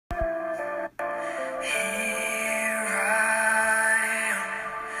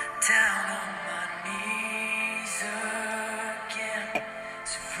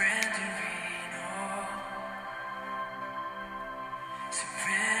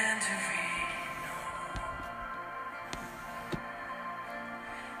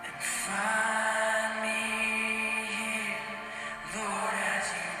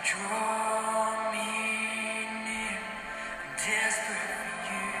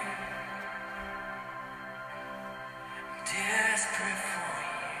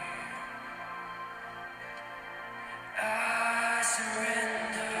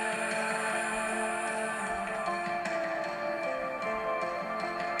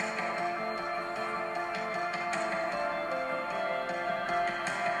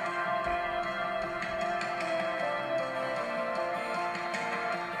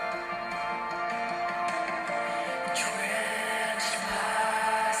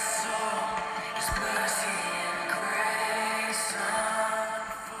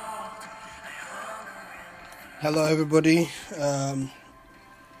Hello, everybody.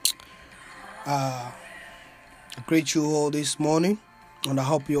 I greet you all this morning, and I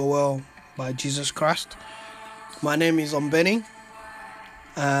hope you're well by Jesus Christ. My name is Ombeni,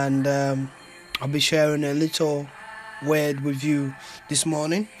 and I'll be sharing a little word with you this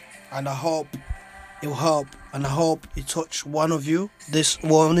morning, and I hope it will help, and I hope it touch one of you this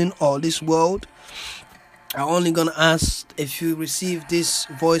morning or this world. I'm only gonna ask if you receive this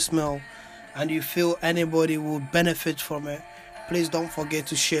voicemail and you feel anybody will benefit from it, please don't forget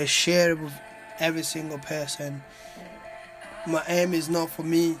to share it with every single person. My aim is not for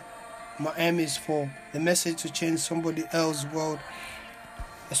me. My aim is for the message to change somebody else's world,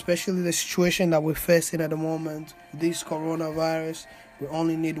 especially the situation that we're facing at the moment, this coronavirus. We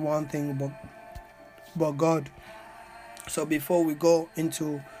only need one thing, but God. So before we go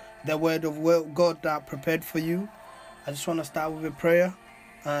into the word of God that I prepared for you, I just want to start with a prayer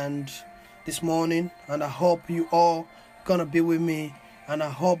and this morning, and I hope you all gonna be with me, and I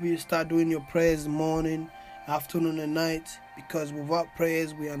hope you start doing your prayers morning, afternoon and night, because without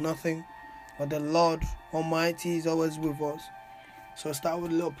prayers we are nothing, but the Lord Almighty is always with us. So start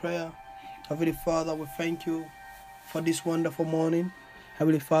with a little prayer. Heavenly Father, we thank you for this wonderful morning.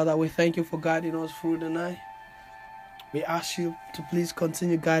 Heavenly Father, we thank you for guiding us through the night. We ask you to please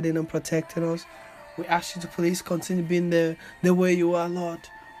continue guiding and protecting us. We ask you to please continue being the way you are, Lord.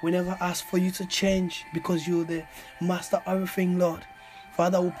 We never ask for you to change because you're the master of everything, Lord.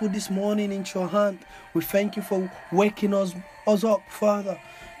 Father, we put this morning into your hand. We thank you for waking us up, Father.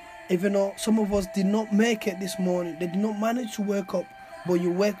 Even though some of us did not make it this morning, they did not manage to wake up, but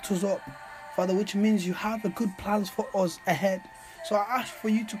you waked us up, Father, which means you have a good plans for us ahead. So I ask for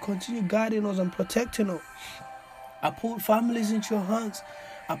you to continue guiding us and protecting us. I put families into your hands.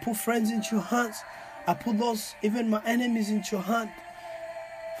 I put friends into your hands. I put those, even my enemies, into your hand.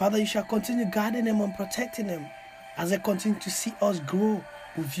 Father, you shall continue guiding them and protecting them as they continue to see us grow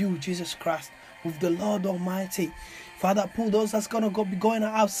with you, Jesus Christ, with the Lord Almighty. Father, pull those that's going to be going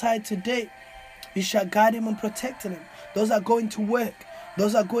outside today. You shall guide them and protect them. Those are going to work.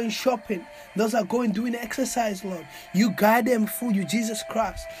 Those are going shopping. Those are going doing exercise, Lord. You guide them through you, Jesus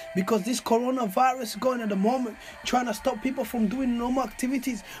Christ. Because this coronavirus is going at the moment, trying to stop people from doing normal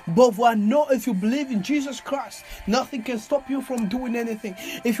activities. But I know if you believe in Jesus Christ, nothing can stop you from doing anything.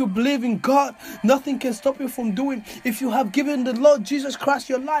 If you believe in God, nothing can stop you from doing. If you have given the Lord Jesus Christ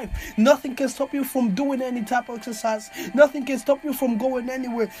your life, nothing can stop you from doing any type of exercise. Nothing can stop you from going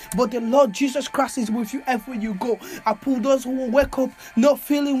anywhere. But the Lord Jesus Christ is with you everywhere you go. I pull those who will wake up not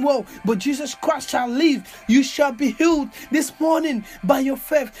feeling well, but Jesus Christ shall live. You shall be healed this morning by your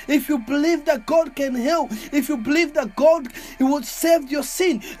faith. If you believe that God can heal, if you believe that God will save your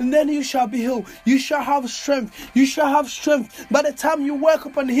sin, and then you shall be healed. You shall have strength. You shall have strength. By the time you wake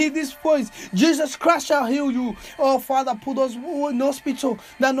up and hear this voice, Jesus Christ shall heal you. Oh Father, put those who are in hospital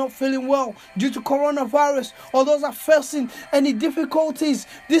that are not feeling well due to coronavirus, or those are facing any difficulties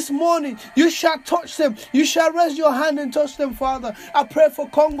this morning, you shall touch them. You shall raise your hand and touch them, Father. I pray for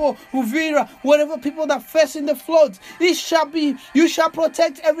Congo, Uvira, whatever people that facing the floods, it shall be, you shall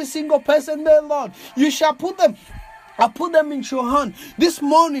protect every single person there, Lord. You shall put them, I put them into your hand. This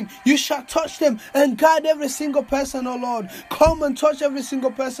morning, you shall touch them and guide every single person, oh Lord. Come and touch every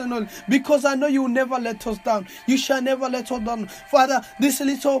single person, Lord, because I know you will never let us down. You shall never let us down. Father, this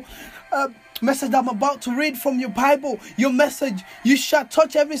little message I'm about to read from your Bible, your message, you shall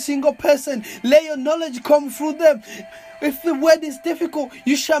touch every single person. Let your knowledge come through them. If the word is difficult,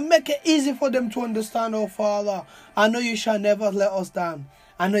 you shall make it easy for them to understand, oh Father. I know you shall never let us down.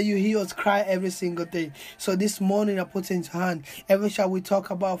 I know you hear us cry every single day. So this morning I put in your hand. Every shall we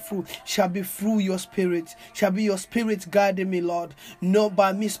talk about through shall be through your spirit. Shall be your spirit guiding me, Lord. Not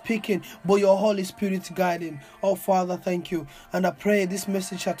by me speaking, but your Holy Spirit guiding. Oh Father, thank you. And I pray this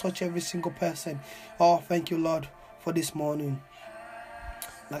message shall touch every single person. Oh, thank you, Lord, for this morning.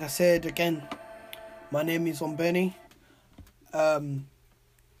 Like I said again, my name is Ombeni. I'm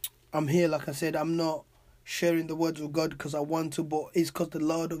here, like I said, I'm not sharing the words of God because I want to, but it's because the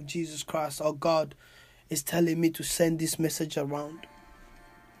Lord of Jesus Christ, our God, is telling me to send this message around.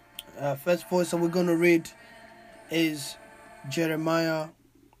 First voice that we're going to read is Jeremiah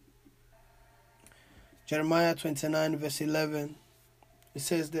 29 verse 11. It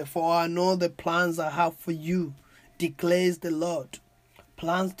says, "Therefore I know the plans I have for you, declares the Lord,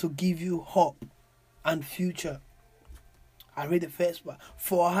 plans to give you hope and future." I read the first part.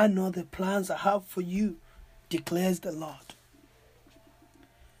 "For I know the plans I have for you, declares the Lord."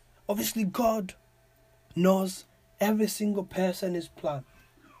 Obviously, God knows every single person's plan.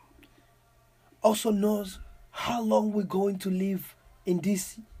 Also knows how long we're going to live in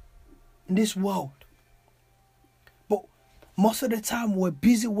this world. Most of the time, we're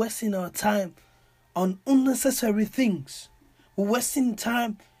busy wasting our time on unnecessary things. We're wasting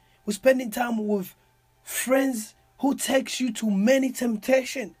time. We're spending time with friends who takes you to many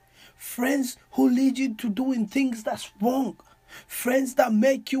temptations. Friends who lead you to doing things that's wrong. Friends that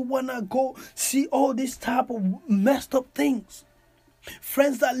make you want to go see all this type of messed up things.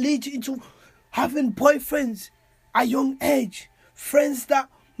 Friends that lead you into having boyfriends at a young age. Friends that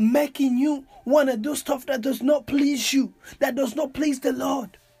making you want to do stuff that does not please you, that does not please the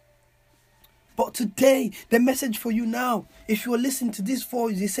Lord. But today, the message for you now, if you are listening to this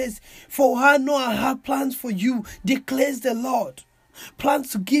voice, it says, "For I know I have plans for you, declares the Lord.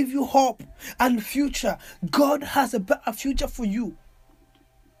 Plans to give you hope and future." God has a better future for you.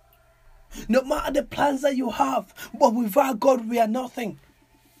 No matter the plans that you have, but without God, we are nothing.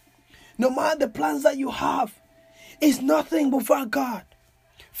 No matter the plans that you have, it's nothing without God.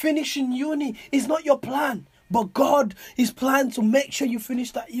 Finishing uni is not your plan, but God is planning to make sure you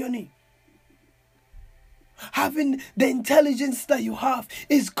finish that uni. Having the intelligence that you have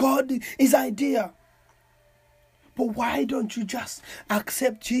is God's idea. But why don't you just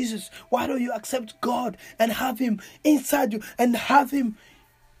accept Jesus? Why don't you accept God and have Him inside you and have Him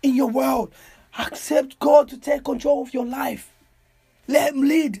in your world? Accept God to take control of your life. Let Him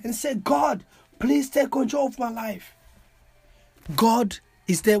lead and say, "God, please take control of my life." God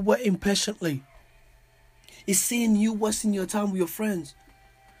is there waiting patiently. He's seeing you wasting your time with your friends.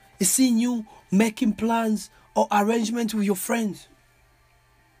 He's seeing you making plans or arrangements with your friends.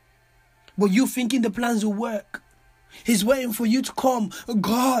 But you thinking the plans will work. He's waiting for you to come.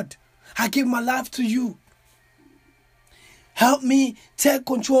 "God, I give my life to you. Help me take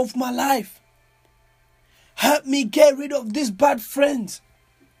control of my life. Help me get rid of these bad friends.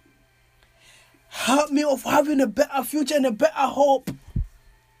 Help me of having a better future and a better hope.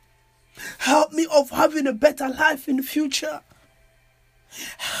 Help me of having a better life in the future.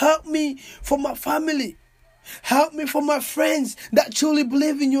 Help me for my family. Help me for my friends that truly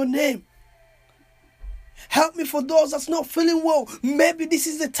believe in your name. Help me for those that's not feeling well." Maybe this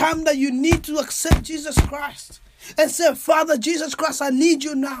is the time that you need to accept Jesus Christ and say, "Father Jesus Christ, I need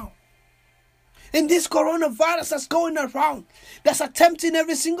you now." In this coronavirus that's going around, that's attempting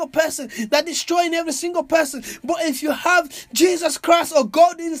every single person, that's destroying every single person. But if you have Jesus Christ or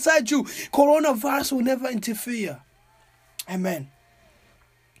God inside you, coronavirus will never interfere. Amen.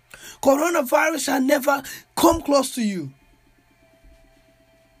 Coronavirus shall never come close to you.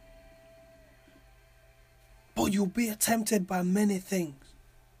 But you'll be tempted by many things.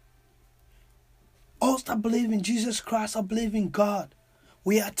 Us that believe in Jesus Christ or believe in God,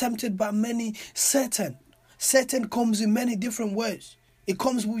 we are tempted by many Satan. Satan comes in many different ways. It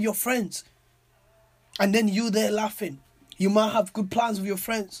comes with your friends. And then you there laughing. You might have good plans with your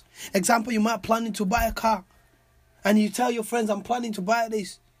friends. Example, you might planning to buy a car. And you tell your friends, "I'm planning to buy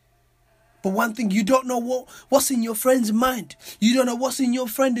this." But one thing, you don't know what's in your friend's mind. You don't know what's in your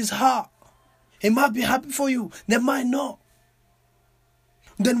friend's heart. He might be happy for you. They might not.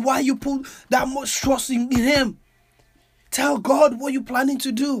 Then why you put that much trust in him? Tell God what you're planning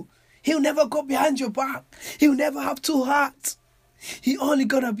to do. He'll never go behind your back. He'll never have two hearts. He only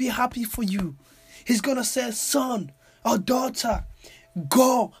gonna be happy for you. He's gonna say, "Son or daughter,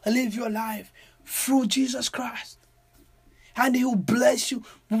 go and live your life through Jesus Christ." And He'll bless you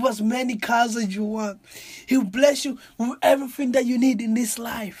with as many cars as you want. He'll bless you with everything that you need in this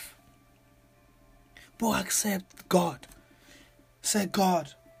life. But accept God. Say,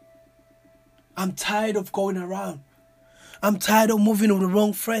 "God, I'm tired of going around. I'm tired of moving with the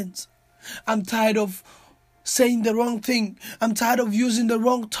wrong friends. I'm tired of saying the wrong thing. I'm tired of using the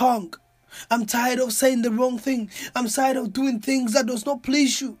wrong tongue. I'm tired of saying the wrong thing. I'm tired of doing things that does not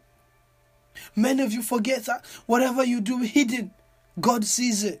please you." Many of you forget that whatever you do hidden, God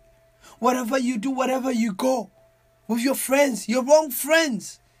sees it. Whatever you do, wherever you go, with your friends, your wrong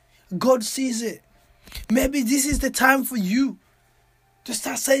friends, God sees it. Maybe this is the time for you to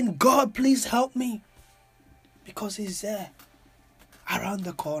start saying, "God, please help me." Because He's there, around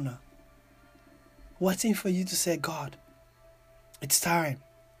the corner, waiting for you to say, "God, it's time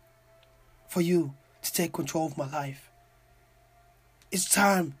for you to take control of my life. It's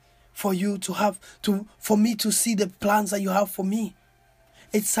time for you for me to see the plans that you have for me.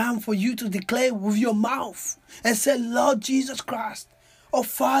 It's time for you to declare with your mouth and say, "Lord Jesus Christ, oh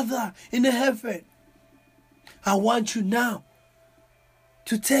Father in heaven, I want you now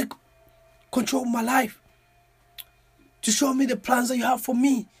to take control of my life, to show me the plans that you have for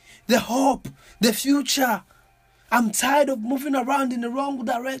me, the hope, the future. I'm tired of moving around in the wrong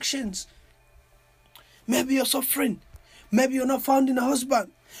directions." Maybe you're suffering. Maybe you're not finding a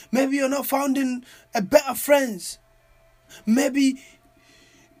husband. Maybe you're not finding a better friends. Maybe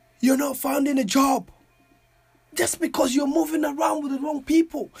you're not finding a job. Just because you're moving around with the wrong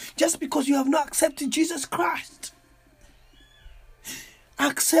people. Just because you have not accepted Jesus Christ.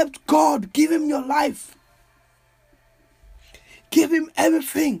 Accept God. Give Him your life. Give Him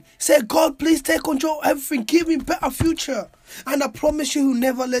everything. Say, God, please take control of everything. Give Him a better future. And I promise you, He'll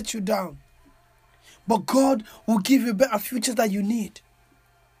never let you down. But God will give you a better future that you need.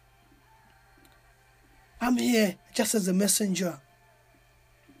 I'm here just as a messenger.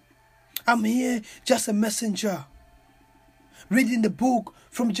 I'm here just a messenger. Reading the book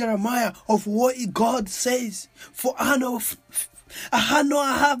from Jeremiah of what God says. For I know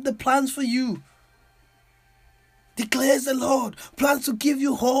I have the plans for you. Declares the Lord. Plans to give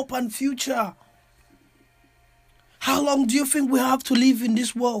you hope and future. How long do you think we have to live in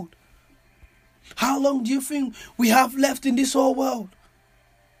this world? How long do you think we have left in this whole world?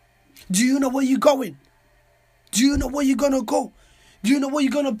 Do you know where you're going? Do you know where you're going to go? Do you know where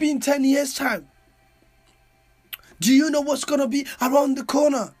you're going to be in 10 years' time? Do you know what's going to be around the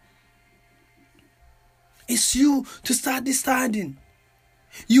corner? It's you to start deciding.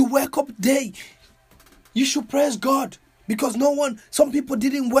 You wake up day. You should praise God because some people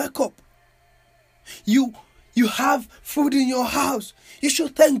didn't wake up. You have food in your house. You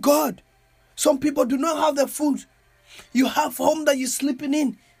should thank God. Some people do not have their food. You have a home that you're sleeping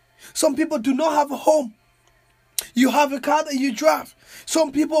in. Some people do not have a home. You have a car that you drive.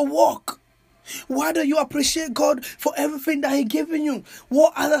 Some people walk. Why don't you appreciate God for everything that He's given you?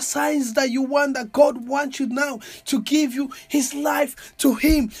 What are the signs that you want that God wants you now to give you His life to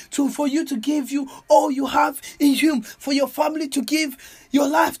Him, for you to give you all you have in Him, for your family to give your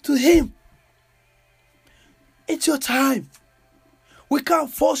life to Him? It's your time. We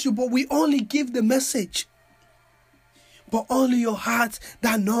can't force you, but we only give the message. But only your heart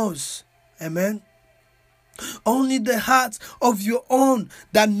that knows. Amen. Only the heart of your own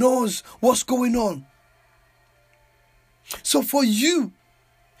that knows what's going on. So for you,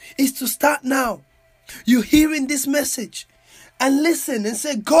 is to start now. You're hearing this message and listen and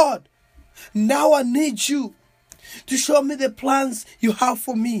say, God, now I need you to show me the plans you have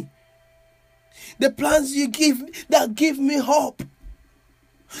for me. The plans you give that give me hope.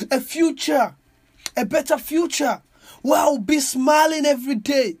 A future, a better future. Where I'll be smiling every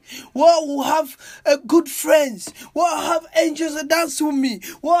day. Where I will have good friends. Where I have angels that dance with me.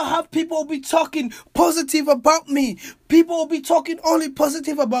 Where I have people will be talking positive about me. People will be talking only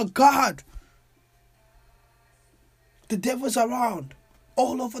positive about God. The devil's around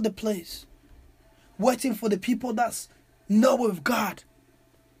all over the place. Waiting for the people that know of God.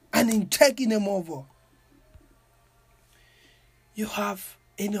 And in taking them over. You have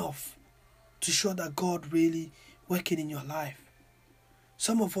enough to show that God really working in your life.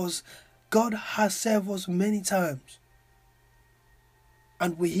 Some of us, God has saved us many times.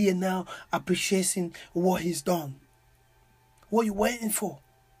 And we're here now appreciating what He's done. What are you waiting for?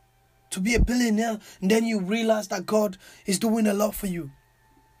 To be a billionaire, and then you realize that God is doing a lot for you.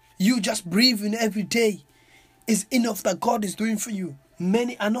 You just breathing every day is enough that God is doing for you.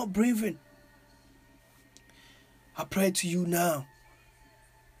 Many are not breathing. I pray to you now.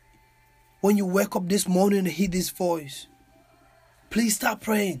 When you wake up this morning and hear this voice, please start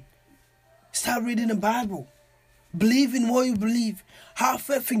praying. Start reading the Bible. Believe in what you believe. Have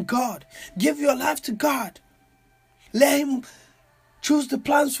faith in God. Give your life to God. Let Him choose the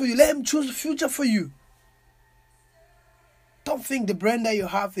plans for you. Let Him choose the future for you. Don't think the brain that you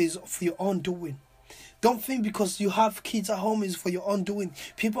have is for your own doing. Don't think because you have kids at home is for your own doing.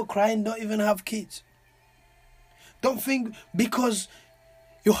 People crying don't even have kids. Don't think because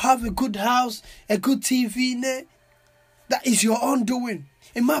you have a good house, a good TV in there, that is your own doing.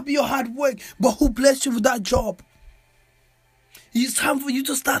 It might be your hard work, but who blessed you with that job? It's time for you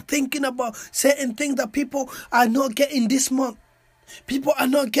to start thinking about certain things that people are not getting this month. People are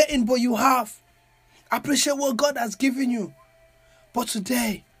not getting, but you have. Appreciate what God has given you. But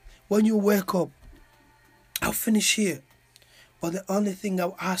today, when you wake up, I'll finish here. But the only thing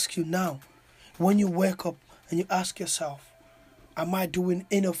I'll ask you now, when you wake up and you ask yourself, am I doing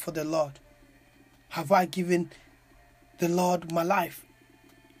enough for the Lord? Have I given the Lord my life?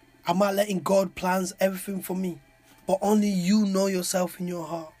 Am I letting God plans everything for me? But only you know yourself in your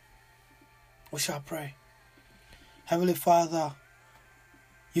heart. We shall pray. Heavenly Father,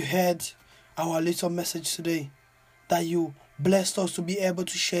 you heard our little message today that you blessed us to be able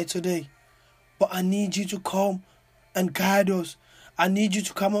to share today. But I need you to come and guide us. I need you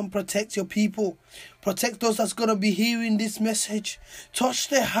to come and protect your people. Protect those that's going to be hearing this message. Touch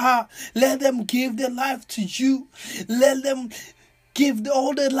their heart. Let them give their life to you. Let them give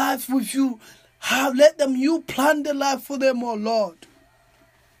all their life with you. Let them, you plan the life for them, oh Lord.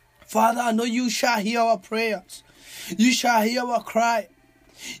 Father, I know you shall hear our prayers. You shall hear our cry.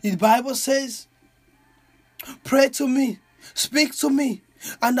 The Bible says, pray to me, speak to me,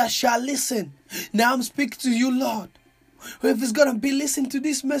 and I shall listen. Now I'm speaking to you, Lord. If it's going to be listening to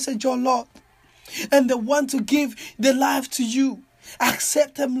this message, oh Lord, and they want to give their life to you,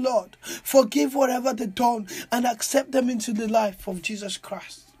 accept them, Lord. Forgive whatever they've done and accept them into the life of Jesus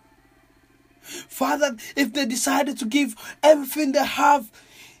Christ. Father, if they decided to give everything they have,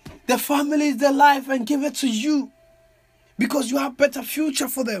 their families, their life, and give it to you, because you have better future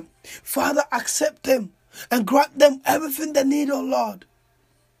for them, Father, accept them and grant them everything they need, oh Lord.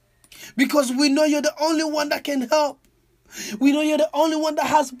 Because we know you're the only one that can help. We know you're the only one that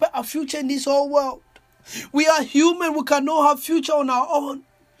has a better future in this whole world. We are human. We cannot have future on our own.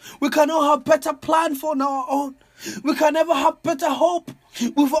 We cannot have better plan for our own. We can never have better hope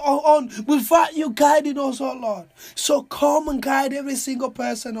with our own without you guiding us, oh Lord. So come and guide every single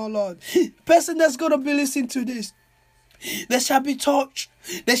person, oh Lord. Person that's going to be listening to this, they shall be touched.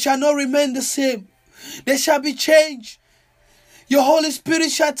 They shall not remain the same. They shall be changed. Your Holy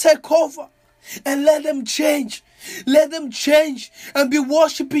Spirit shall take over and let them change. Let them change and be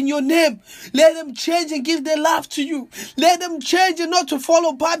worshiping your name. Let them change and give their life to you. Let them change and not to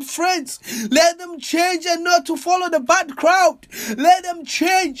follow bad friends. Let them change and not to follow the bad crowd. Let them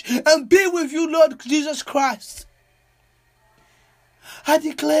change and be with you, Lord Jesus Christ. I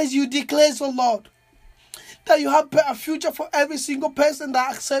declare, you declare, oh Lord, that you have better future for every single person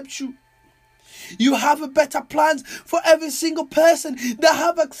that accepts you. You have a better plans for every single person that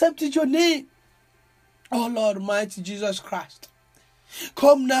have accepted your name. Oh Lord, mighty Jesus Christ.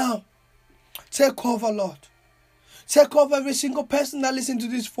 Come now. Take over, Lord. Take over every single person that listens to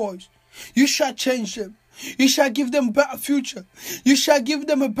this voice. You shall change them. You shall give them a better future. You shall give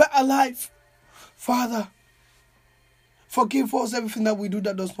them a better life. Father, forgive us everything that we do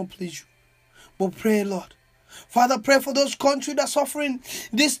that does not please you. But pray, Lord. Father, pray for those countries that are suffering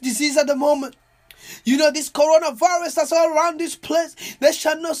this disease at the moment. You know, this coronavirus that's all around this place, they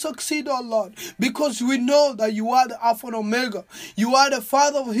shall not succeed, oh Lord, because we know that you are the Alpha and Omega. You are the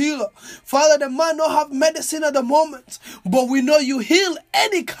Father of healer. Father, the man don't have medicine at the moment, but we know you heal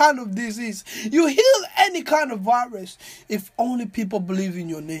any kind of disease. You heal any kind of virus. If only people believe in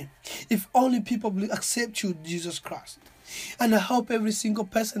your name. If only people accept you, Jesus Christ. And I hope every single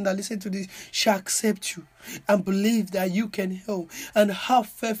person that listens to this shall accept you and believe that you can heal and have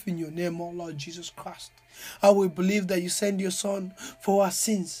faith in your name, oh Lord Jesus Christ. I will believe that you send your Son for our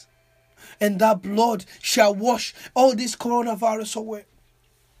sins, and that blood shall wash all this coronavirus away.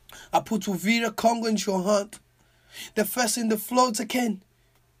 I put Uvira Congo into your hand. The first in the floods again.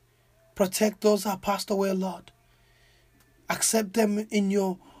 Protect those that passed away, Lord. Accept them in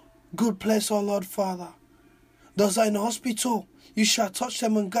your good place, oh Lord Father. Those are in the hospital, you shall touch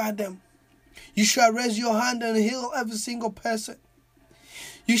them and guide them. You shall raise your hand and heal every single person.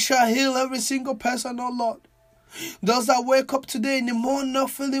 You shall heal every single person, oh Lord. Those that wake up today in the morning not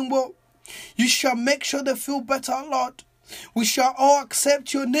feeling well, you shall make sure they feel better, Lord. We shall all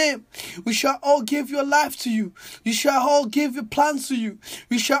accept your name. We shall all give your life to you. You shall all give your plans to you.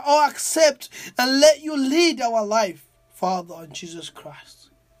 We shall all accept and let you lead our life, Father, in Jesus Christ.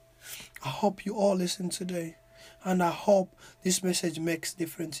 I hope you all listen today. And I hope this message makes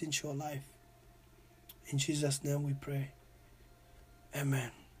difference in your life. In Jesus' name we pray.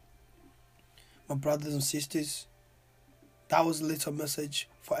 Amen. My brothers and sisters, that was a little message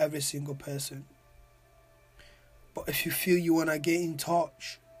for every single person. But if you feel you want to get in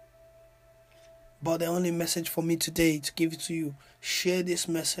touch, but the only message for me today to give it to you, share this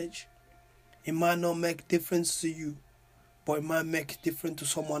message. It might not make difference to you, but it might make difference to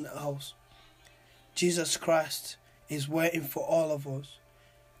someone else. Jesus Christ is waiting for all of us.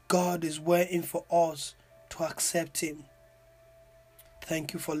 God is waiting for us to accept Him.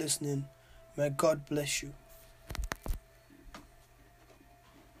 Thank you for listening. May God bless you.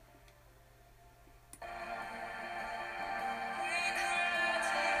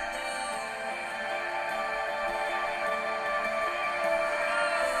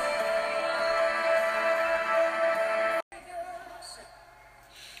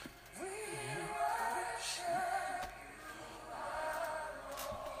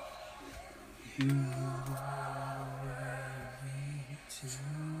 You are worthy to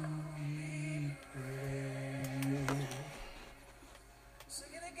be praised.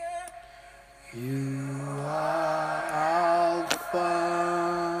 Sing it again. You are Alpha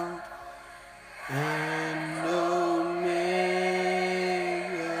and Omega.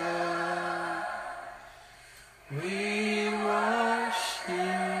 We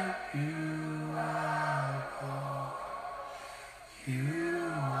worship you.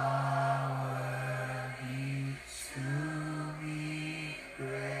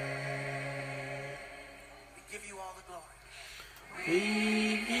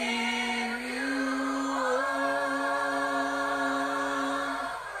 We give you all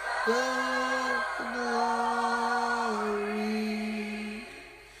the glory.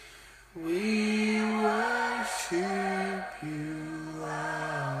 We worship you,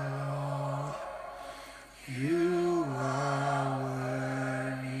 Lord. You are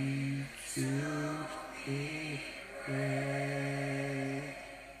worthy to be praised.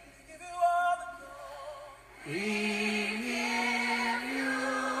 We give you all the glory.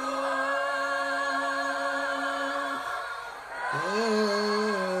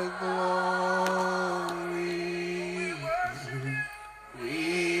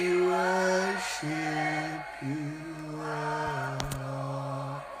 We worship you,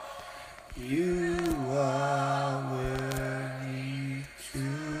 Lord. You are worthy to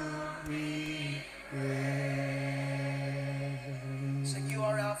be praised. So you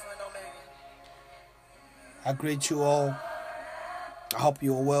are Alpha and Omega. I greet you all. I hope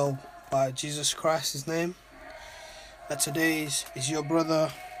you are well by Jesus Christ's name. Today is your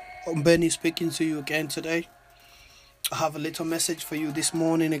brother Benny speaking to you again today. I have a little message for you this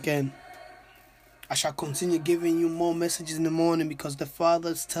morning again. I shall continue giving you more messages in the morning because the Father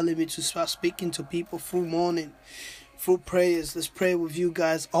is telling me to start speaking to people through morning, through prayers. Let's pray with you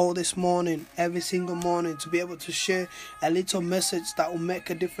guys all this morning, every single morning, to be able to share a little message that will make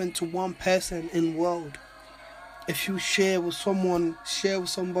a difference to one person in the world. If you share with someone, share with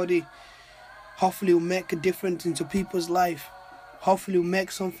somebody, hopefully it will make a difference into people's life. Hopefully it will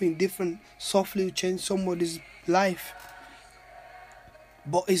make something different. Softly it will change somebody's life.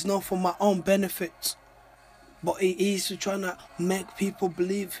 But it's not for my own benefit. But it is to try to make people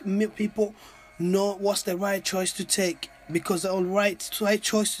believe, make people know what's the right choice to take. Because the right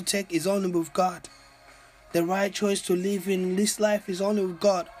choice to take is only with God. The right choice to live in this life is only with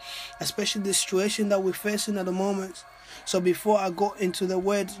God. Especially the situation that we're facing at the moment. So before I go into the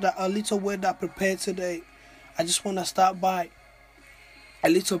words, a little word that I prepared today, I just want to start by a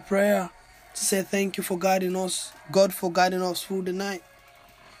little prayer to say thank you for guiding us. God for guiding us through the night.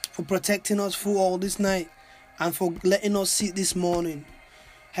 For protecting us through all this night. And for letting us see this morning.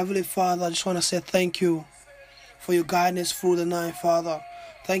 Heavenly Father, I just want to say thank you for your guidance through the night, Father.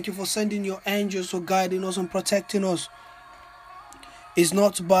 Thank you for sending your angels for guiding us and protecting us. It's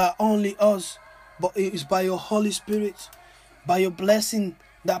not by only us, but it is by your Holy Spirit, by your blessing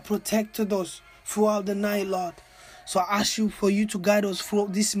that protected us throughout the night, Lord. So I ask you for you to guide us through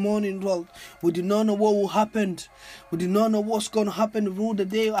this morning, Lord. We do not know what will happen. We do not know what's going to happen through the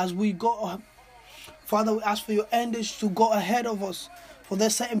day as we go. Father, we ask for your angels to go ahead of us. For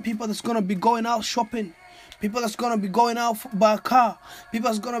there's certain people that's going to be going out shopping. People that's going to be going out by car. People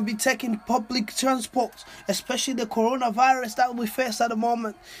that's going to be taking public transport. Especially the coronavirus that we face at the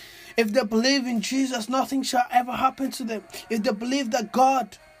moment. If they believe in Jesus, nothing shall ever happen to them. If they believe that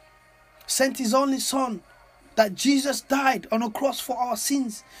God sent his only son, that Jesus died on a cross for our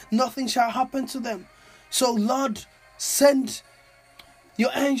sins, nothing shall happen to them. So Lord, send your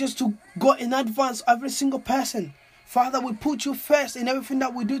angels to go in advance every single person. Father, we put you first in everything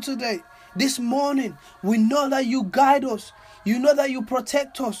that we do today. This morning, we know that you guide us. You know that you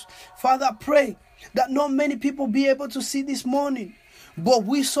protect us. Father, I pray that not many people be able to see this morning. But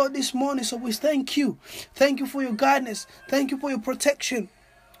we saw this morning, so we thank you. Thank you for your guidance. Thank you for your protection.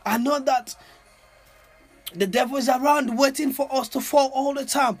 I know that the devil is around waiting for us to fall all the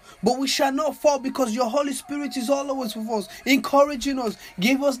time. But we shall not fall because your Holy Spirit is always with us, encouraging us.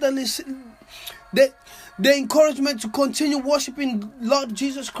 Give us the encouragement to continue worshiping Lord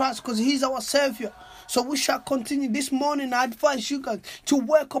Jesus Christ because he's our Savior. So we shall continue this morning. I advise you guys to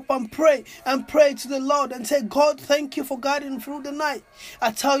wake up and pray to the Lord and say, God, thank you for guiding through the night.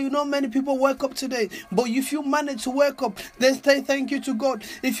 I tell you, not many people wake up today. But if you manage to wake up, then say thank you to God.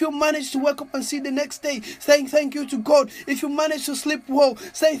 If you manage to wake up and see the next day, say thank you to God. If you manage to sleep well,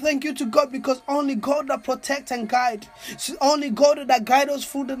 say thank you to God, because only God that protects and guides. It's only God that guides us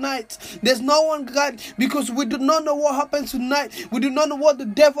through the night. There's no one guide, because we do not know what happens tonight. We do not know what the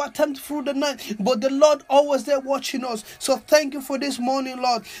devil attempts through the night. But the Lord always there watching us. So thank you for this morning,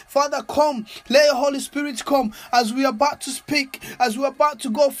 Lord. Father, come. Let your Holy Spirit come as we are about to speak, as we are about to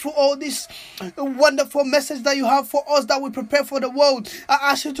go through all this wonderful message that you have for us that we prepare for the world.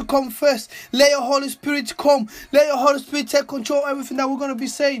 I ask you to come first. Let your Holy Spirit come. Let your Holy Spirit take control of everything that we're going to be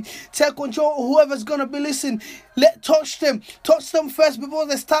saying. Take control of whoever's going to be listening. Touch them first before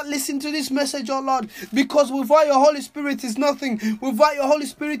they start listening to this message, oh Lord. Because without your Holy Spirit is nothing. Without your Holy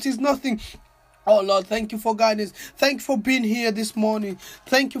Spirit is nothing. Oh Lord, thank you for guidance. Thank you for being here this morning.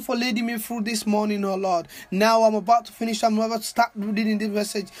 Thank you for leading me through this morning, oh Lord. Now I'm about to finish. I'm about to start reading this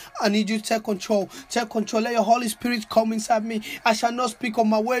message. I need you to take control. Take control. Let your Holy Spirit come inside me. I shall not speak on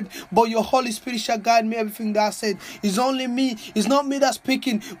my word, but your Holy Spirit shall guide me everything that I said. It's only me. It's not me that's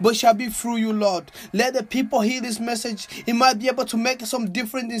speaking, but it shall be through you, Lord. Let the people hear this message. It might be able to make some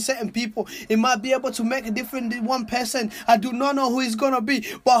difference in certain people. It might be able to make a difference in one person. I do not know who it's going to be,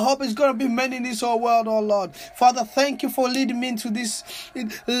 but I hope it's going to be many in this whole world, oh Lord. Father, thank you for leading me into this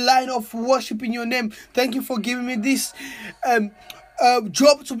line of worship in your name. Thank you for giving me this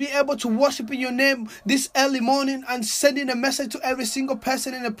job to be able to worship in your name this early morning and sending a message to every single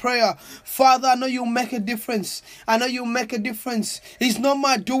person in a prayer. Father, I know you'll make a difference. I know you'll make a difference. It's not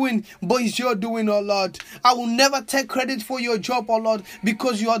my doing, but it's your doing, oh Lord. I will never take credit for your job, oh Lord,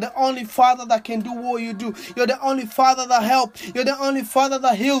 because you are the only Father that can do what you do. You're the only Father that helps. You're the only Father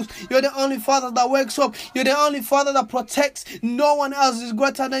that heals. You're the only Father that wakes up. You're the only Father that protects. No one else is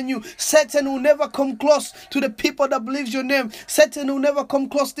greater than you. Satan will never come close to the people that believes your name. Satan will never come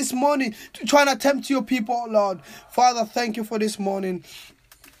close this morning to try and tempt your people, oh Lord. Father, thank you for this morning.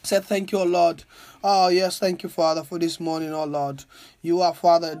 Say thank you, oh Lord. Oh yes, thank you, Father, for this morning, oh Lord. You are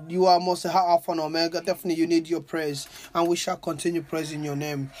Father, you are Most High, Alpha and Omega. Definitely you need your praise, and we shall continue praising your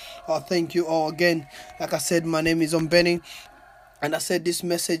name. Oh, thank you all again. Like I said, my name is Benny, and I said this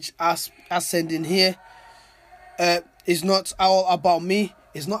message I send in here is not all about me.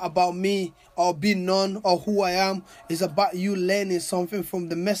 It's not about me or being known or who I am. It's about you learning something from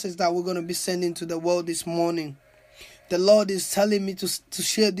the message that we're going to be sending to the world this morning. The Lord is telling me to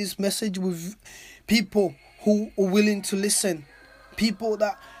share this message with people who are willing to listen. People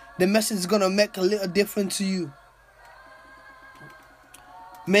that the message is going to make a little difference to you.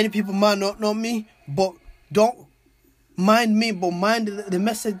 Many people might not know me, but don't mind me, but mind the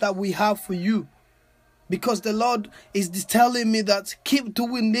message that we have for you. Because the Lord is telling me that keep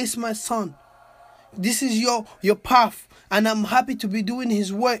doing this, my son. This is your path, and I'm happy to be doing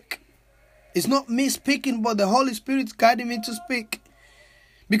his work. It's not me speaking, but the Holy Spirit guiding me to speak.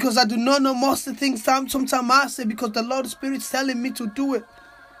 Because I do not know most of the things sometimes I say, because the Lord Spirit is telling me to do it.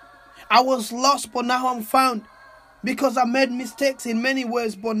 I was lost, but now I'm found. Because I made mistakes in many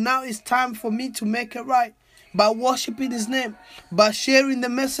ways, but now it's time for me to make it right. By worshiping his name, by sharing the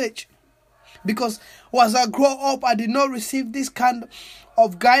message. Because as I grow up, I did not receive this kind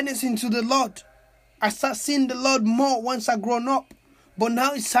of guidance into the Lord. I start seeing the Lord more once I grown up. But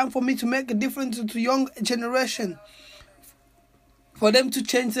now it's time for me to make a difference to the young generation. For them to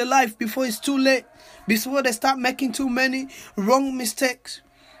change their life before it's too late. Before they start making too many wrong mistakes.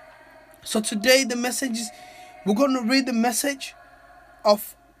 So today the message is, we're going to read the message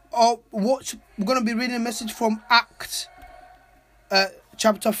of what we're going to be reading a message from Acts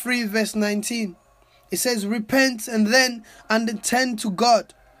chapter 3 verse 19. It says, repent and then turn to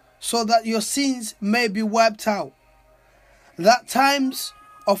God, so that your sins may be wiped out, that times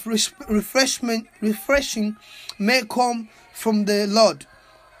of refreshing may come from the Lord.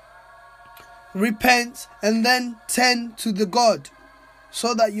 Repent and then turn to the God,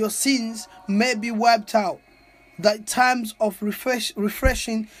 so that your sins may be wiped out, that times of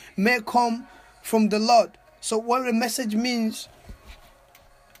refreshing may come from the Lord. So what the message means,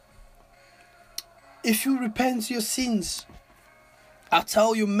 if you repent your sins, I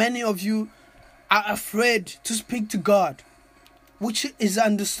tell you, many of you are afraid to speak to God, which is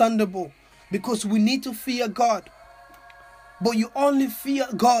understandable, because we need to fear God. But you only fear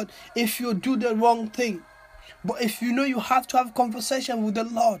God if you do the wrong thing. But if you know you have to have conversation with the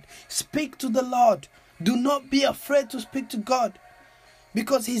Lord, speak to the Lord. Do not be afraid to speak to God,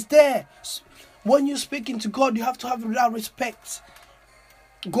 because he's there. When you're speaking to God, you have to have that respect.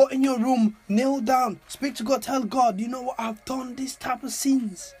 Go in your room, kneel down, speak to God, tell God, you know what, I've done this type of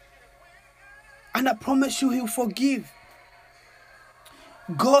sins. And I promise you, he'll forgive.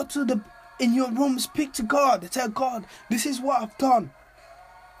 Go in your room, speak to God, tell God, this is what I've done.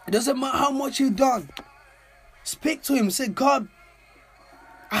 It doesn't matter how much you've done. Speak to him, say, God,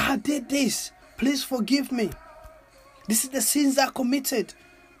 I did this, please forgive me. This is the sins I committed,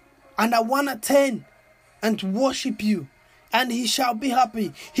 and I want to turn and worship you. And he shall be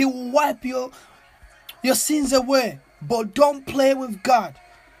happy. He will wipe your sins away. But don't play with God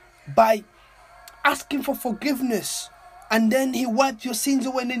by asking for forgiveness, and then he wipes your sins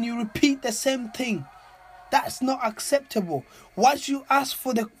away, and then you repeat the same thing. That's not acceptable. Once you ask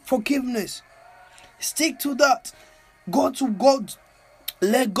for the forgiveness, stick to that. Go to God.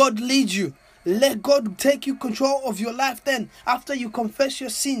 Let God lead you. Let God take you control of your life. Then, after you confess your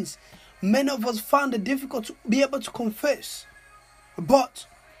sins, many of us found it difficult to be able to confess. But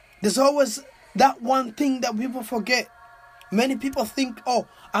there's always That one thing that people forget. Many people think, oh,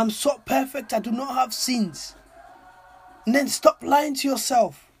 I'm so perfect, I do not have sins. And then stop lying to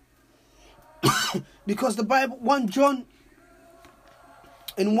yourself. Because the Bible, 1 John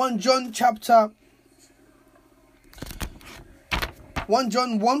chapter 1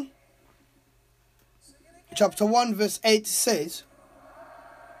 verse 8 says,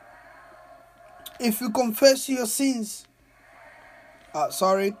 if you confess your sins,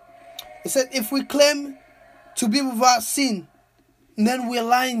 it said, if we claim to be without sin, then we're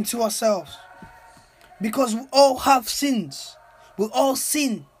lying to ourselves. Because we all have sins. We all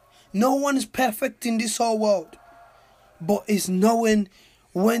sin. No one is perfect in this whole world. But it's knowing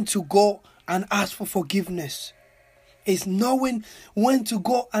when to go and ask for forgiveness. It's knowing when to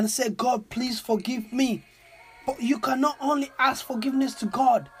go and say, God, please forgive me. But you cannot only ask forgiveness to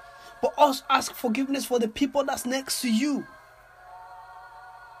God, but also ask forgiveness for the people that's next to you.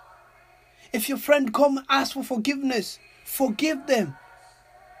 If your friend come and ask for forgiveness, forgive them.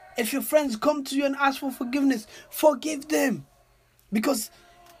 If your friends come to you and ask for forgiveness, forgive them. Because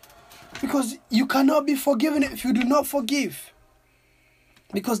you cannot be forgiven if you do not forgive.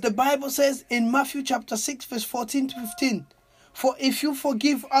 Because the Bible says in Matthew chapter 6 verse 14 to 15, for if you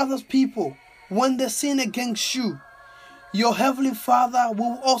forgive other people when they sin against you, your heavenly Father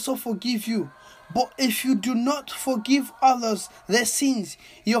will also forgive you. But if you do not forgive others their sins,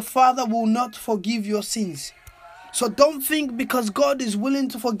 your Father will not forgive your sins. So don't think because God is willing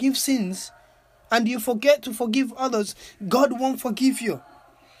to forgive sins and you forget to forgive others, God won't forgive you.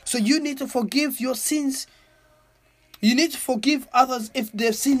 So you need to forgive your sins. You need to forgive others if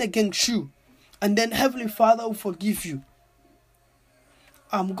they've sinned against you. And then Heavenly Father will forgive you.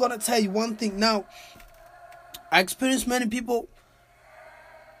 I'm going to tell you one thing now. I experience many people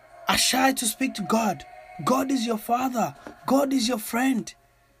are shy to speak to God. God is your Father. God is your friend.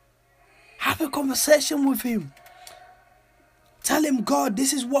 Have a conversation with Him. Tell Him, God,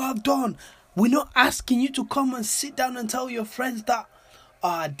 this is what I've done. We're not asking you to come and sit down and tell your friends that, oh,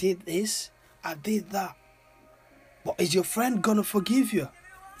 I did this, I did that. But is your friend going to forgive you?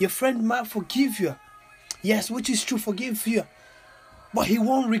 Your friend might forgive you. Yes, which is true, forgive you. But he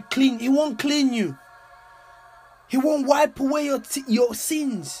won't clean you. He won't wipe away your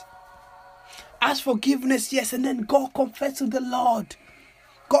sins. Ask forgiveness, yes, and then go confess to the Lord.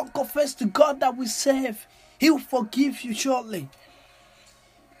 Go confess to God that we serve. He will forgive you shortly.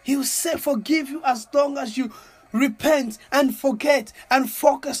 He will forgive you as long as you repent and forget and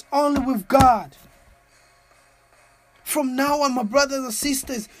focus only with God. From now on, my brothers and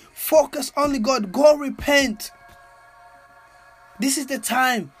sisters, focus only God. Go repent. This is the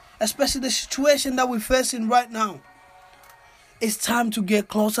time, especially the situation that we're facing right now. It's time to get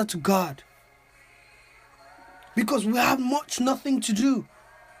closer to God. Because we have nothing to do.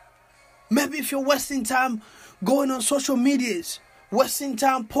 Maybe if you're wasting time going on social medias, wasting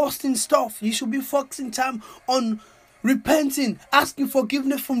time posting stuff, you should be focusing time on repenting, asking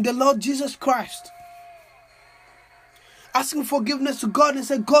forgiveness from the Lord Jesus Christ. Asking forgiveness to God and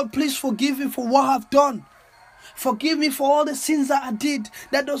say, God, please forgive me for what I've done. Forgive me for all the sins that I did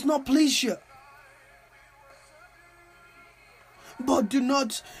that does not please you. But do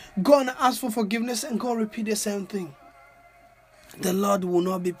not go and ask for forgiveness and go repeat the same thing. The Lord will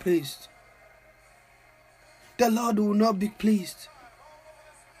not be pleased. The Lord will not be pleased.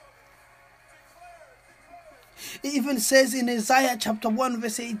 It even says in Isaiah chapter 1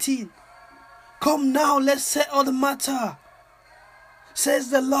 verse 18, come now, let's settle the matter.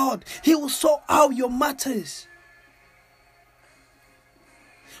 Says the Lord, He will sort out your matters.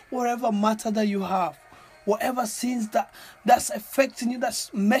 Whatever matter that you have, whatever sins that's affecting you,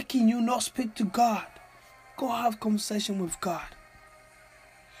 that's making you not speak to God, go have conversation with God.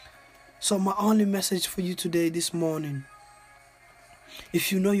 So my only message for you today, this morning,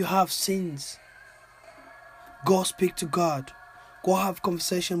 if you know you have sins, go speak to God. Go have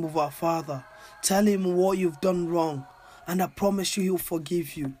conversation with our Father. Tell Him what you've done wrong. And I promise you, He will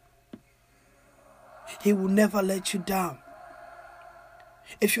forgive you. He will never let you down.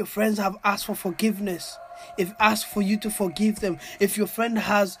 If your friends have asked for forgiveness, if asked for you to forgive them, if your friend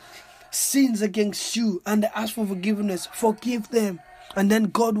has sins against you and they ask for forgiveness, forgive them. And then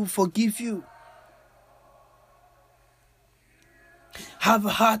God will forgive you. Have a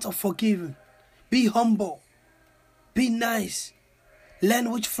heart of forgiving. Be humble. Be nice.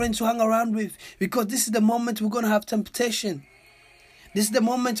 Learn which friends to hang around with. Because this is the moment we're going to have temptation. This is the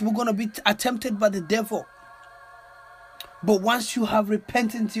moment we're going to be tempted by the devil. But once you have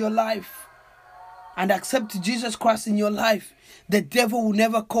repented into your life and accepted Jesus Christ in your life, the devil will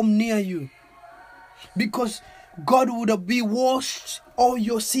never come near you. Because God would have washed all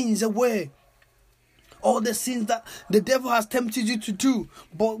your sins away all the sins that the devil has tempted you to do.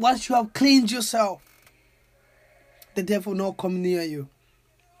 But once you have cleaned yourself, the devil will not come near you.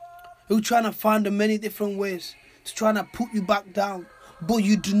 He'll try to find the many different ways to try to put you back down. But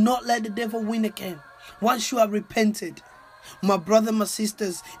you do not let the devil win again. Once you have repented, my brother, my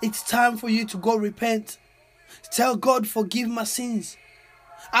sisters, it's time for you to go repent. Tell God, forgive my sins.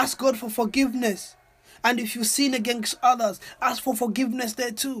 Ask God for forgiveness. And if you sin against others, ask for forgiveness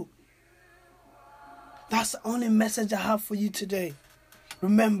there too. That's the only message I have for you today.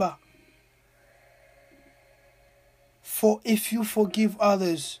 Remember, for if you forgive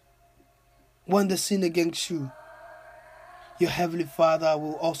others when they sin against you, your Heavenly Father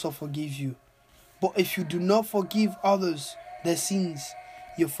will also forgive you. But if you do not forgive others their sins,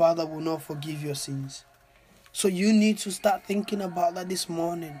 your Father will not forgive your sins. So you need to start thinking about that this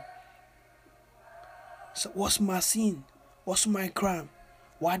morning. So what's my sin? What's my crime?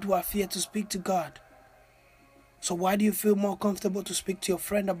 Why do I fear to speak to God? So why do you feel more comfortable to speak to your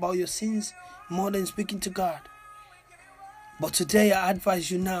friend about your sins more than speaking to God? But today I advise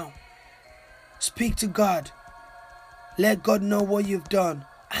you now. Speak to God. Let God know what you've done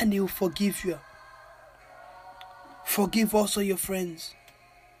and He will forgive you. Forgive also your friends.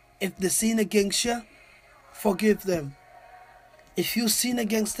 If they sin against you, forgive them. If you sin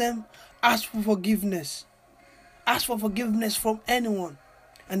against them, ask for forgiveness. Ask for forgiveness from anyone,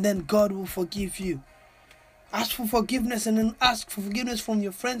 and then God will forgive you. Ask for forgiveness and then ask for forgiveness from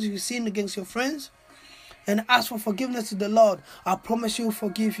your friends if you sin against your friends. And ask for forgiveness to the Lord. I promise He will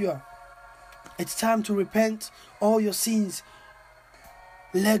forgive you. It's time to repent all your sins.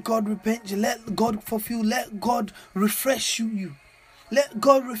 Let God repent you. Let God fulfill. Let God refresh you. Let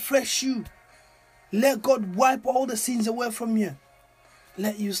God refresh you. Let God wipe all the sins away from you.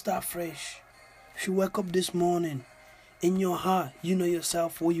 Let you start fresh. If you wake up this morning, in your heart, you know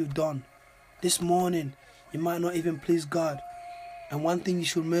yourself what you've done. This morning, you might not even please God. And one thing you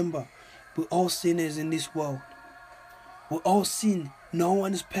should remember, we're all sinners in this world. We all sin. No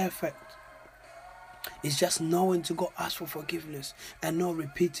one is perfect. It's just knowing to go ask for forgiveness and not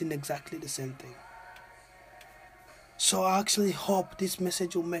repeating exactly the same thing. So I actually hope this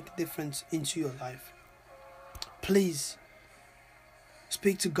message will make a difference into your life. Please,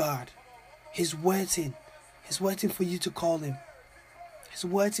 speak to God. He's waiting. He's waiting for you to call Him. He's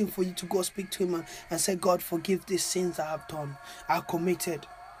waiting for you to go speak to Him and say, God, forgive these sins I have done, I have committed.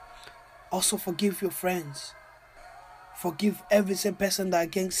 Also forgive your friends. Forgive every single person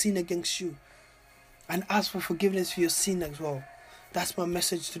that sin against you. And ask for forgiveness for your sin as well. That's my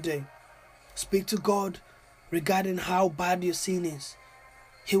message today. Speak to God regarding how bad your sin is.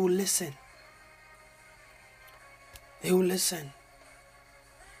 He will listen. He will listen.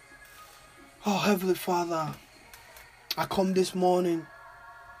 Oh, Heavenly Father, I come this morning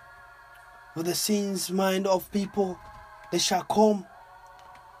with the sins mind of people. They shall come.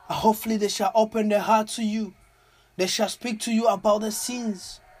 Hopefully they shall open their heart to you. They shall speak to you about the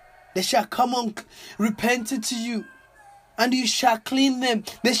sins. They shall come on repented to you. And you shall clean them.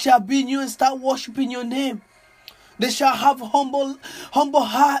 They shall be in you and start worshiping your name. They shall have humble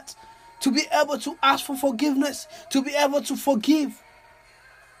heart to be able to ask for forgiveness. To be able to forgive.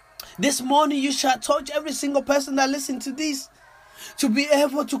 This morning you shall touch every single person that listens to this. To be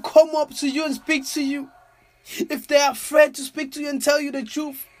able to come up to you and speak to you. If they are afraid to speak to you and tell you the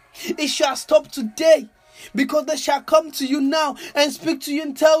truth, it shall stop today. Because they shall come to you now and speak to you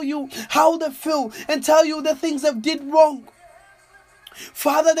and tell you how they feel and tell you the things they did wrong.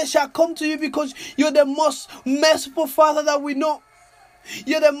 Father, they shall come to you because you're the most merciful Father that we know.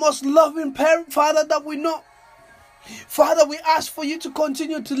 You're the most loving parent, Father, that we know. Father, we ask for you to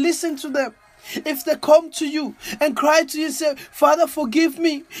continue to listen to them. If they come to you and cry to you and say, Father, forgive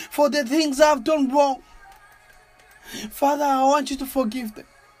me for the things I've done wrong. Father, I want you to forgive them.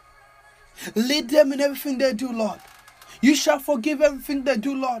 Lead them in everything they do, Lord. You shall forgive everything they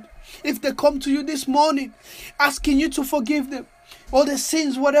do, Lord. If they come to you this morning, asking you to forgive them, all the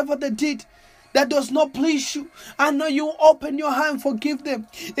sins, whatever they did, that does not please you, I know you open your hand and forgive them.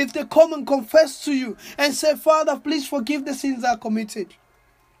 If they come and confess to you and say, Father, please forgive the sins I committed.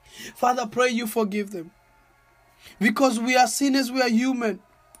 Father, pray you forgive them. Because we are sinners, we are human.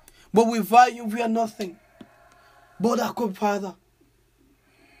 But without you, we are nothing. But our good Father,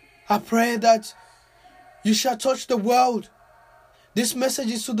 I pray that you shall touch the world. This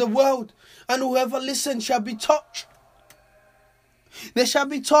message is to the world. And whoever listens shall be touched. They shall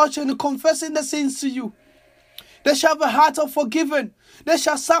be touched and confessing the sins to you. They shall have a heart of forgiving. They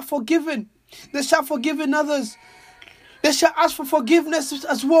shall start forgiving. They shall forgive others. They shall ask for forgiveness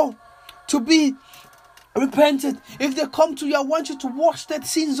as well. To be repentant. If they come to you, I want you to wash their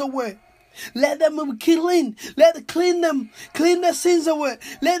sins away. Let them be clean. Clean them. Clean their sins away.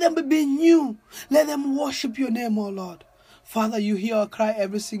 Let them be new. Let them worship your name, oh Lord. Father, you hear our cry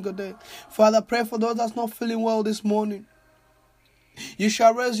every single day. Father, pray for those that's not feeling well this morning. You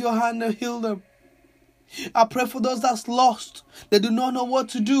shall raise your hand and heal them. I pray for those that's lost. They do not know what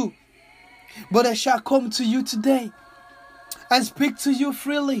to do. But they shall come to you today and speak to you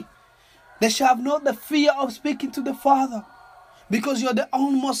freely. They shall have not the fear of speaking to the Father, because you're the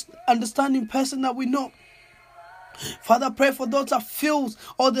most understanding person that we know. Father, pray for those that feel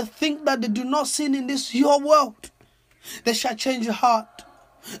or they think that they do not sin in this your world. They shall change your heart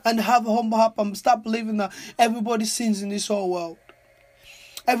and have a humble heart and start believing that everybody sins in this whole world.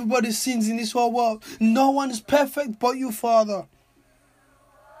 Everybody sins in this whole world. No one is perfect but you, Father.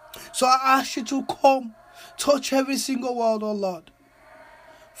 So I ask you to come, touch every single world, oh Lord.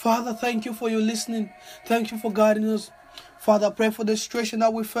 Father, thank you for your listening. Thank you for guiding us. Father, I pray for the situation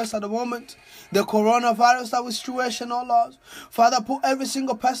that we face at the moment. The coronavirus that we situation, oh Lord. Father, put every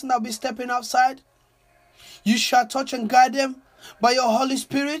single person that will be stepping outside. You shall touch and guide them by your Holy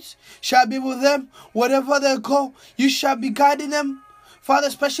Spirit. Shall be with them wherever they go. You shall be guiding them. Father,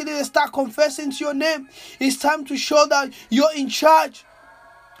 especially they start confessing to your name. It's time to show that you're in charge.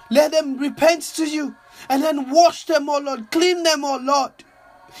 Let them repent to you and then wash them, oh Lord. Clean them, oh Lord.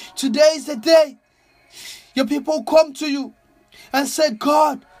 Today is the day your people come to you and say,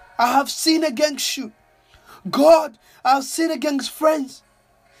 God, I have sinned against you. God, I have sinned against friends.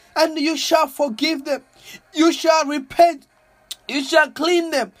 And you shall forgive them. You shall repent. You shall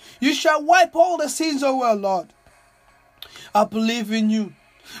clean them. You shall wipe all the sins away, Lord. I believe in you.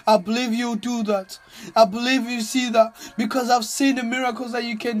 I believe you do that. I believe you see that, because I've seen the miracles that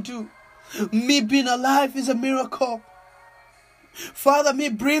you can do. Me being alive is a miracle. Father, me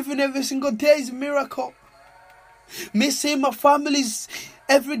breathing every single day is a miracle. Me seeing my families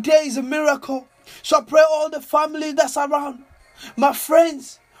every day is a miracle. So I pray all the family that's around, my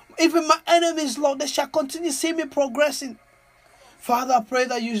friends, even my enemies, Lord, they shall continue to see me progressing. Father, I pray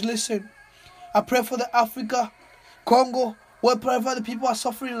that you listen. I pray for the Africa, Congo, wherever the people are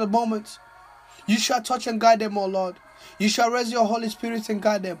suffering at the moment. You shall touch and guide them, oh Lord. You shall raise your Holy Spirit and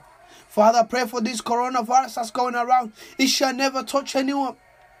guide them. Father, I pray for this coronavirus that's going around. It shall never touch anyone.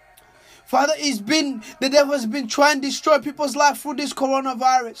 Father, the devil has been trying to destroy people's life through this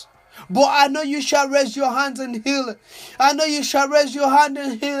coronavirus. But I know you shall raise your hands and heal it. I know you shall raise your hand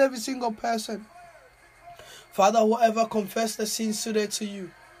and heal every single person. Father, whoever confess the sins today to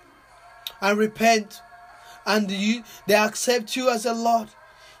you and repent, and they accept you as a Lord,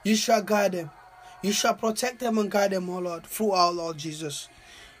 you shall guide them. You shall protect them and guide them, oh Lord, through our Lord Jesus.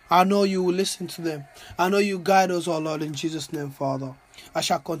 I know you will listen to them. I know you guide us, oh Lord, in Jesus' name, Father. I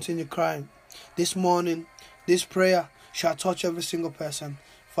shall continue crying. This morning, this prayer shall touch every single person.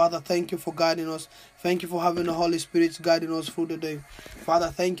 Father, thank you for guiding us. Thank you for having the Holy Spirit guiding us through the day. Father,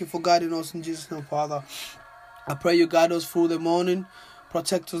 thank you for guiding us in Jesus' name, Father. I pray you guide us through the morning.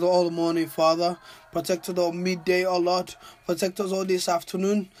 Protect us all the morning, Father. Protect us all midday, oh Lord. Protect us all this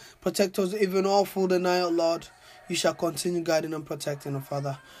afternoon. Protect us even all through the night, oh Lord. You shall continue guiding and protecting us,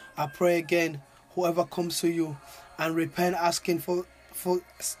 Father. I pray again, whoever comes to you and repent, asking for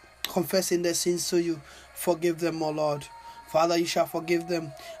confessing their sins to you, forgive them, oh Lord. Father, you shall forgive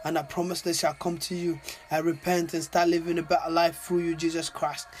them, and I promise they shall come to you and repent and start living a better life through you, Jesus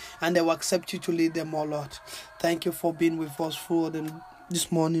Christ. And they will accept you to lead them, oh Lord. Thank you for being with us through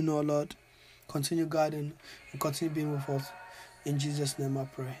this morning, oh Lord. Continue guiding and continue being with us. In Jesus' name I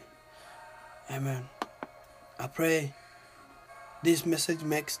pray. Amen. I pray this message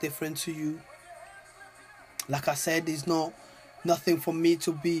makes difference to you. Like I said, it's nothing for me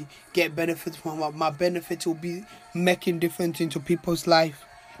to get benefits from. My benefit will be making difference into people's life.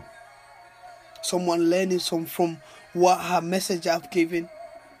 Someone learning from what her message I've given.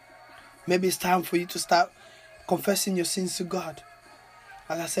 Maybe it's time for you to start confessing your sins to God.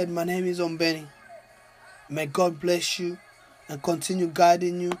 Like I said, my name is Ombeni. May God bless you and continue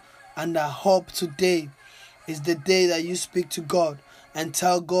guiding you. And I hope today is the day that you speak to God and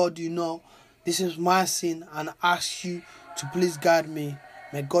tell God, this is my sin, and ask you to please guide me.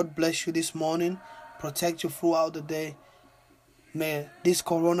 May God bless you this morning, protect you throughout the day. May this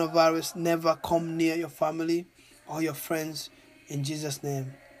coronavirus never come near your family or your friends. In Jesus'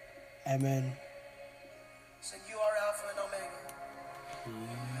 name, amen. So you are Alpha and Omega.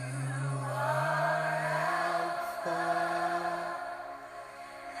 You are Alpha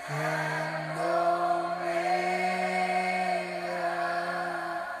and Omega.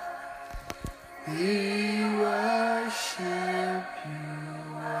 We worship you,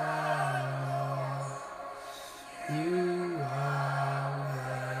 our Lord. You are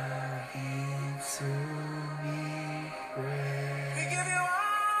worthy.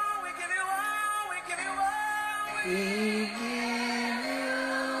 We give you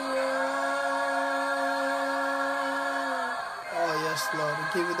all. Oh, yes, Lord. We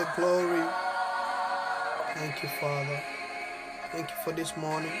give you the glory. Thank you, Father. Thank you for this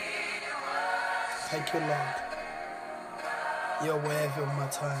morning. Thank you, Lord. You're worthy of my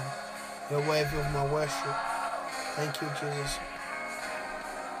time. You're worthy of my worship. Thank you, Jesus.